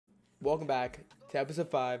welcome back to episode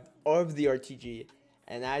 5 of the RTG.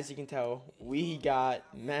 And as you can tell, we got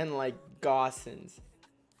men like Gosens.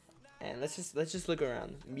 And let's just look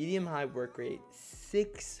around. Medium high work rate,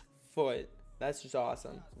 6 foot. That's just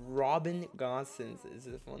awesome. Robin Gosens is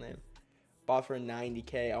his full name. Bought for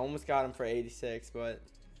 90k. I almost got him for 86, but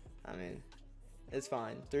I mean, it's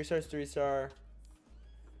fine. 3 stars, 3 star.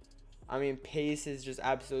 I mean, pace is just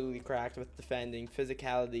absolutely cracked with defending.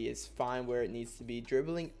 Physicality is fine where it needs to be.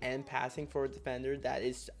 Dribbling and passing for a defender, that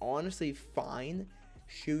is honestly fine.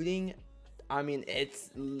 Shooting, I mean, it's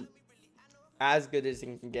as good as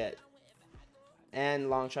it can get. And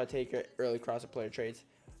long shot taker, early crosser player traits.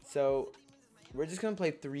 So we're just going to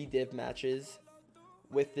play 3 div matches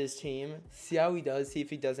with this team. See how he does. See if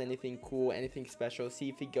he does anything cool, anything special. See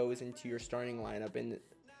if he goes into your starting lineup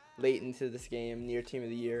late into this game, near team of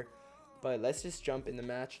the year. But let's just jump into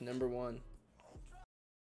match number 1.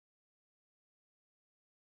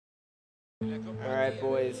 Alright,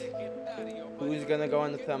 boys. Who's going to go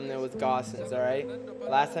on the thumbnail with Gosens, alright?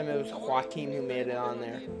 Last time it was Joaquin who made it on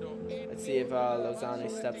there. Let's see if Lozano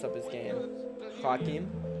steps up his game. Joaquin?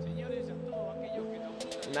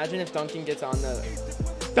 Imagine if Duncan gets on the...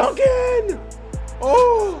 Duncan!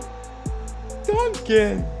 Oh!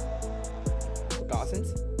 Duncan!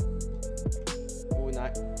 Gosens? Ooh,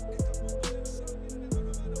 not...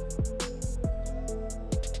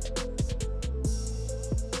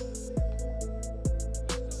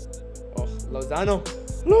 Lozano!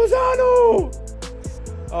 Lozano!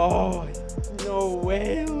 Oh, no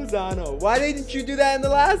way, Lozano. Why didn't you do that in the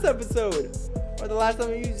last episode? Or the last time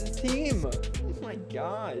you used his team? Oh my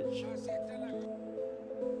gosh.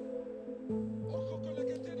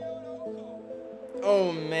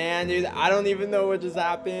 Oh man, dude, I don't even know what just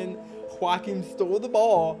happened. Joaquin stole the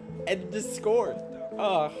ball and just scored.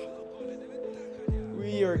 Ugh.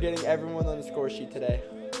 We are getting everyone on the score sheet today,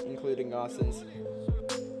 including Gosens.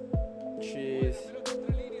 Jeez.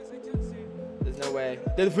 There's no way.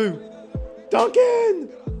 Delfu!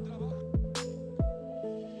 Duncan!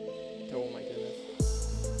 Oh my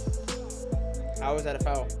goodness. How was that a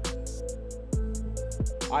foul?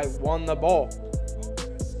 I won the ball.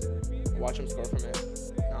 Watch him score from it.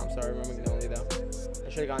 No, I'm sorry. Remember Gnoli though. I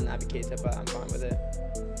should have gotten Abby Keita, but I'm fine with it.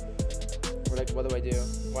 Or like, what do I do?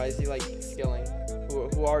 Why is he like skilling?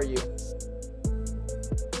 Who are you?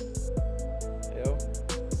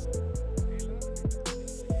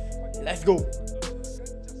 Let's go.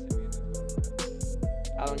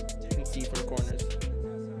 I don't concede from corners.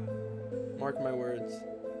 Mark my words.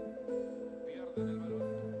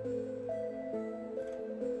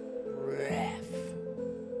 Ref.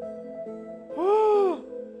 Oh,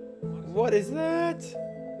 what is that?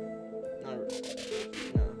 No.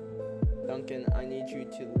 Duncan, I need you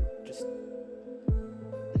to just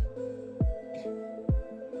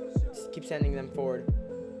keep sending them forward.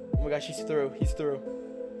 Oh my gosh, he's through. He's through.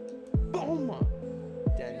 Boom!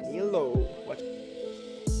 Danilo. What?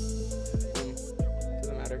 Boom.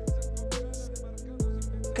 Doesn't matter.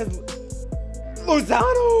 Because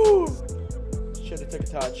Lozano! Should have took a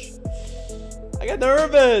touch. I got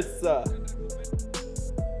nervous!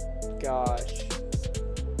 Gosh.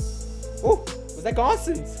 Oh! Was that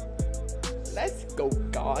Gosens? Let's go,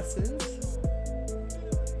 Gosens.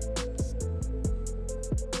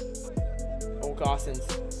 Oh, Gosens.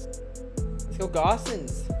 Let's go,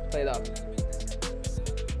 Gosens. Played up.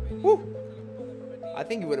 Woo! I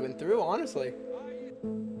think he would have been through, honestly.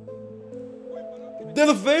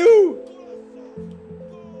 Delfu!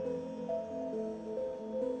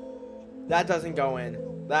 That doesn't go in.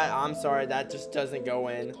 I'm sorry, that just doesn't go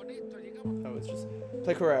in. Oh, it's just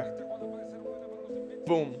play Correa.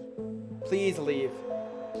 Boom. Please leave.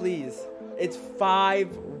 Please. It's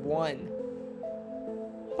 5-1.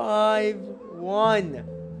 5-1.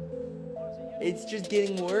 It's just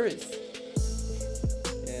getting worse.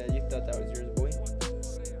 Yeah, you thought that was yours, boy.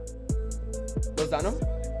 Lozano?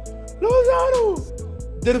 Lozano!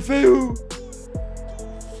 Delfu!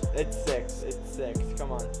 It's 6. It's 6.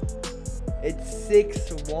 Come on. It's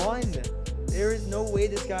 6-1. There is no way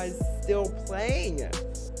this guy's still playing.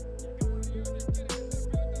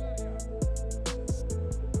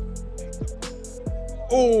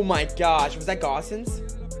 Oh my gosh. Was that Gosens?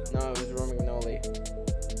 No, it was Roman Gnoli.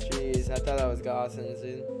 Jeez, I thought that was Gosens,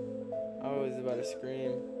 dude. I was about to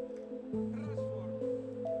scream.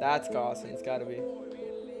 That's Gosens, gotta be.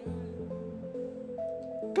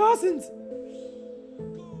 Gosens!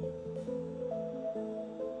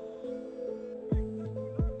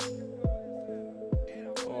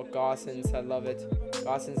 Oh, Gosens, I love it.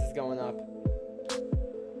 Gosens is going up.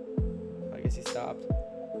 I guess he stopped.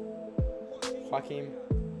 Joaquin.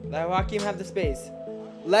 Let Joaquin have the space.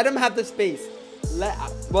 Let him have the space. Let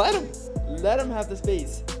him have the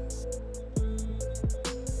space.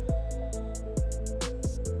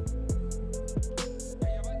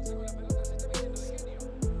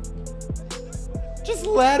 Just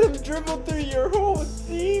let him dribble through your whole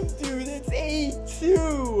team, dude. It's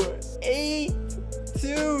 8-2.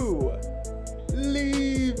 8-2.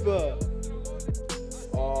 Leave.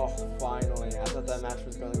 Oh, finally. I thought that match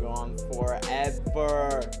was going to go on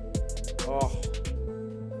forever. Oh.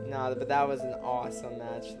 Nah, but that was an awesome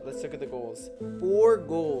match. Let's look at the goals. 4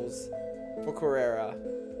 goals for Carrera.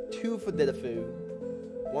 2 for Dedefu.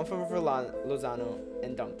 1 for Lozano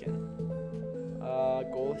and Duncan.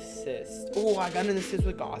 Goal assist. Oh, I got an assist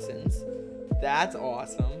with Gosens. That's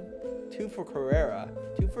awesome. 2 for Carrera.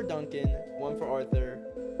 2 for Duncan. 1 for Arthur.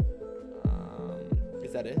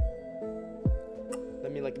 Is that it?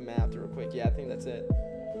 Let me look at math real quick. Yeah, I think that's it.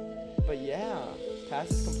 But yeah,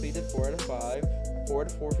 passes completed 4 out of 5. 4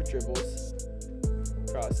 out of 4 for dribbles.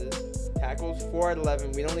 Crosses. Tackles 4 out of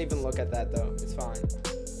 11. We don't even look at that though. It's fine.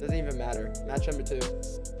 Doesn't even matter. Match number 2.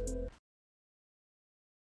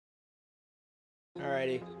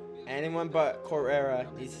 Alrighty. Anyone but Carrera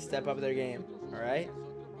needs to step up their game. Alright?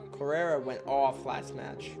 Carrera went off last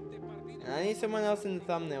match. And I need someone else in the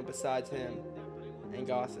thumbnail besides him. And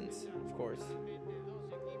Gosens, of course.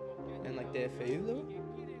 And like the though.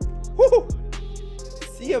 Woo!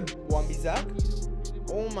 See ya, Wambizak.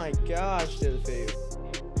 Oh my gosh, Dedefu.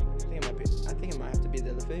 I think it might have to be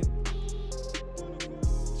Dedefu.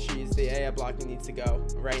 Jeez, the AI blocking needs to go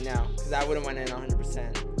right now. Because I wouldn't went in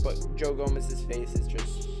 100%. But Joe Gomez's face is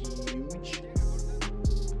just huge.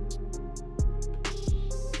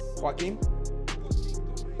 Joaquin.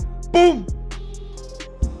 Boom!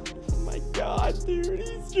 Oh my god, dude.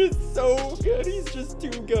 He's just so good. He's just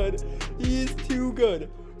too good. He's too good.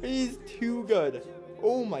 He's too good.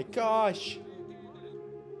 Oh my gosh.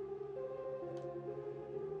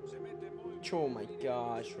 Oh my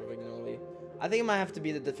gosh, Rovignoli. I think it might have to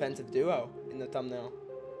be the defensive duo in the thumbnail.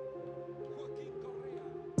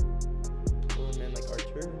 Oh man, like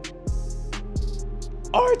Arthur.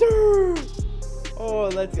 Arthur! Oh,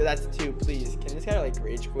 let's go. That's 2, please. Can this guy like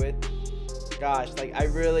rage quit? Gosh, like I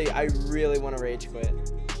really want to rage quit.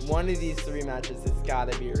 One of these 3 matches, it's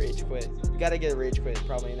gotta be a rage quit. You gotta get a rage quit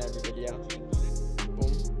probably in every video.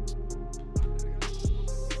 Boom.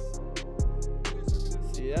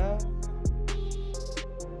 See ya.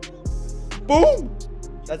 Boom!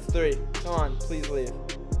 That's 3. Come on, please leave.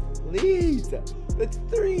 Leave! That's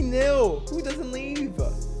 3-0. Who doesn't leave?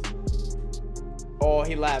 Oh,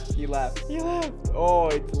 he left. He left. Oh,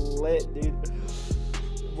 it's lit, dude.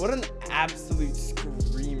 What an absolute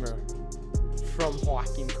screamer from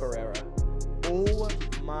Joaquin Carrera. Oh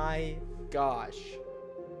my gosh.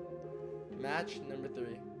 Match number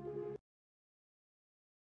 3.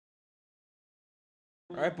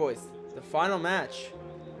 Alright, boys. The final match.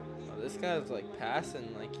 Oh, this guy's like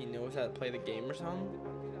passing like he knows how to play the game or something.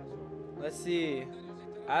 Let's see.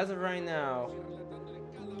 As of right now,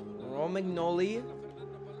 Romagnoli,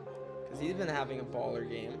 because he's been having a baller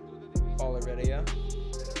game. Baller video.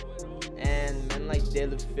 And men like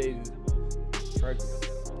Dedefu for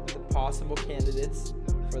the possible candidates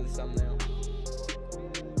for the thumbnail.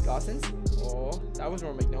 Gosens? Oh, that was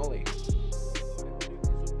Romagnoli.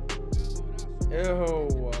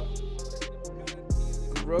 Ew.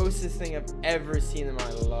 Grossest thing I've ever seen in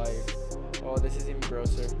my life. Oh, this is even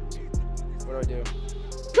grosser. What do I do?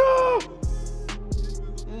 Go!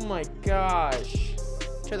 Oh my gosh.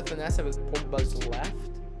 Try the finesse of his Pogba's left.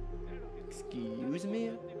 Excuse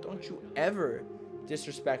me? Don't you ever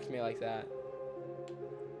disrespect me like that.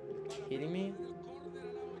 Are you kidding me?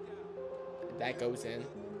 That goes in.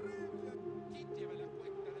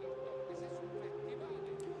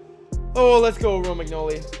 Oh, let's go,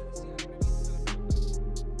 Romagnoli.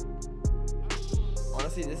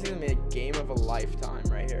 Honestly, this is gonna be a game of a lifetime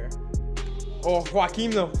right here. Oh,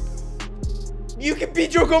 Joaquin though. You can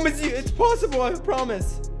beat Joe Gomez. It's possible, I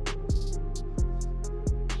promise.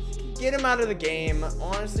 Get him out of the game.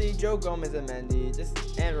 Honestly, Joe Gomez and Mendy,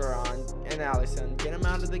 and Varane and Alisson, get him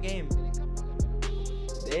out of the game.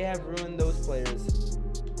 They have ruined those players.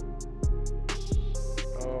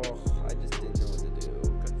 Oh, I just didn't know what to do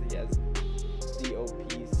because he has the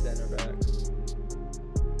OP center back.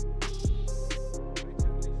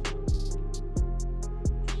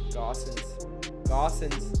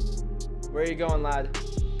 Gosens. Where are you going, lad?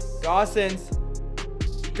 Gosens.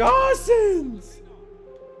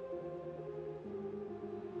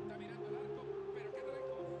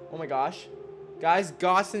 Oh my gosh. Guys,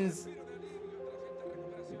 Gosens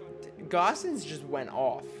just went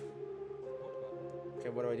off. Okay,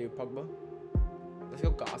 what do I do? Pogba? Let's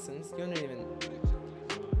go Gosens. You don't even...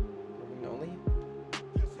 Only.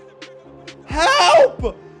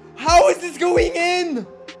 Help! How is this going in?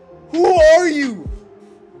 Who are you?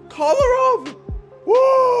 Kolarov!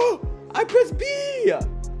 Whoa! I pressed B!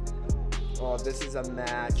 Oh, this is a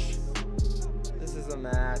match. This is a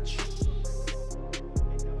match.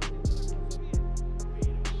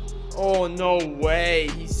 Oh, no way.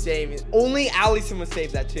 He's saving. Only Alisson would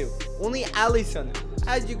save that too. Only Alisson.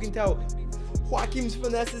 As you can tell, Joaquim's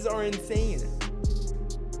finesses are insane.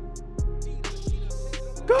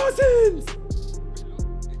 Gosens!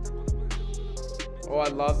 Oh, I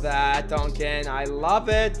love that, Duncan. I love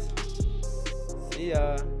it. See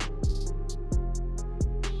ya.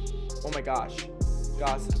 Oh my gosh.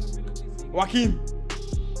 Gosens. Joaquim.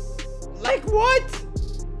 Like what?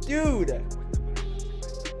 Dude.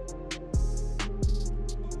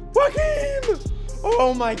 Joaquim!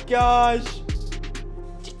 Oh my gosh.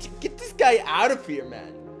 Get this guy out of here,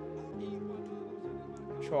 man.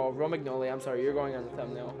 Troll, Romagnoli, I'm sorry, you're going on the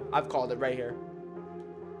thumbnail. I've called it right here.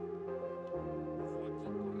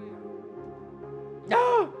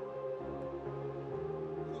 Ah!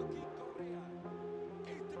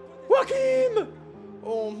 Joaquim!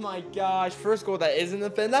 Oh my gosh, first goal that isn't a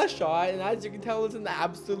finesse shot, and as you can tell, it's an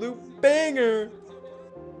absolute banger.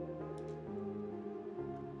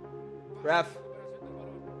 Ref.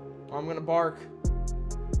 I'm gonna bark.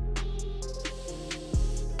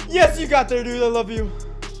 Yes, you got there, dude. I love you.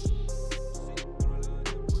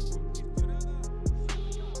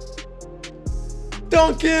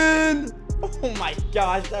 Duncan! Oh my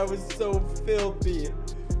gosh, that was so filthy.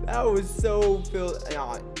 That was so filthy.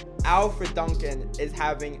 Alfred Duncan is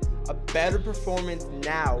having a better performance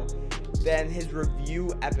now than his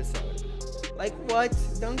review episode. Like what?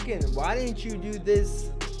 Duncan, why didn't you do this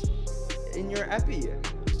in your epi?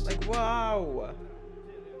 Like, wow.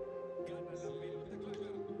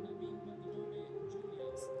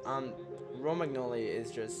 Romagnoli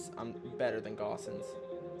is just better than Gosens.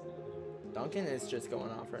 Duncan is just going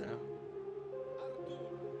off right now.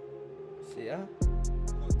 See ya.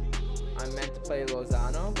 I meant to play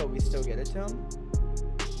Lozano, but we still get it to him.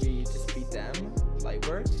 We just beat them. Light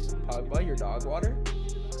work. Pogba, your dog water.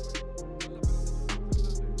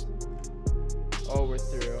 Oh, we're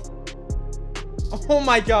through. Oh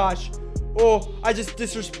my gosh. Oh, I just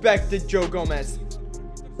disrespected Joe Gomez.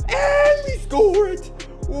 And we scored.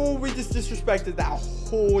 Oh, we just disrespected that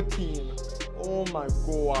whole team. Oh my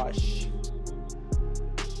gosh.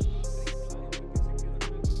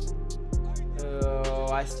 Oh,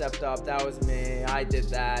 I stepped up. That was me. I did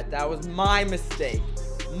that. That was my mistake.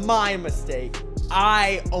 My mistake.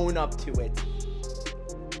 I own up to it.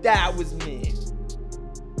 That was me.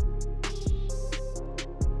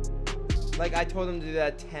 Like, I told him to do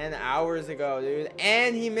that 10 hours ago, dude.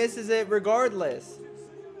 And he misses it regardless.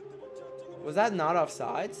 Was that not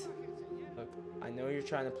offsides? Look, I know you're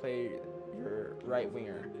trying to play your right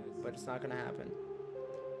winger, but it's not going to happen.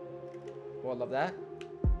 Oh, I love that.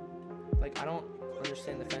 Like, I don't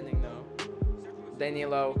understand defending, though.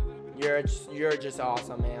 Danilo, you're just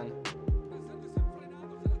awesome, man.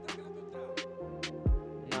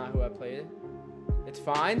 Not who I played. It's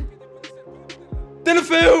fine.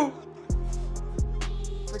 Dinafil!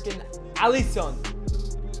 Freaking Alisson.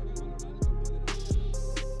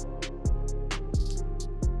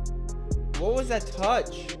 What was that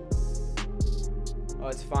touch? Oh,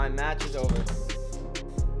 it's fine. Match is over.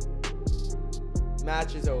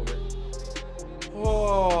 Match is over.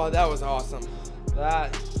 Oh, that was awesome.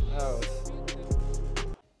 That was.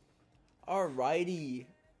 Alrighty.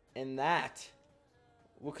 And that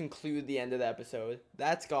will conclude the end of the episode.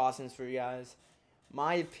 That's Gosens for you guys.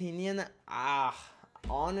 My opinion,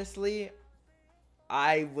 honestly,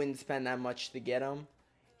 I wouldn't spend that much to get him.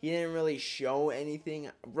 He didn't really show anything.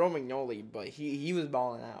 Romagnoli, but he was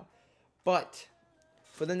balling out. But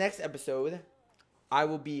for the next episode, I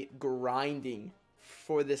will be grinding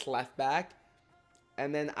for this left back.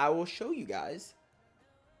 And then I will show you guys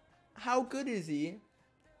how good is he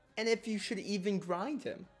and if you should even grind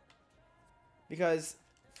him. Because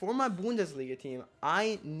for my Bundesliga team,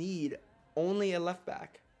 I need only a left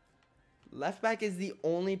back. Left back is the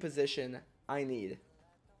only position I need.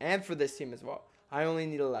 And for this team as well. I only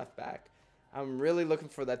need a left back. I'm really looking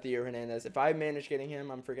for that Theo Hernandez. If I manage getting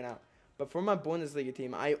him, I'm freaking out. But for my Bundesliga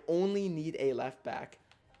team, I only need a left back.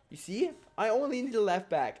 You see? I only need a left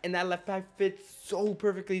back. And that left back fits so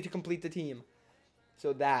perfectly to complete the team.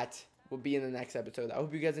 So that will be in the next episode. I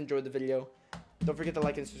hope you guys enjoyed the video. Don't forget to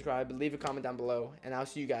like and subscribe. Leave a comment down below. And I'll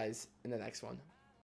see you guys in the next one.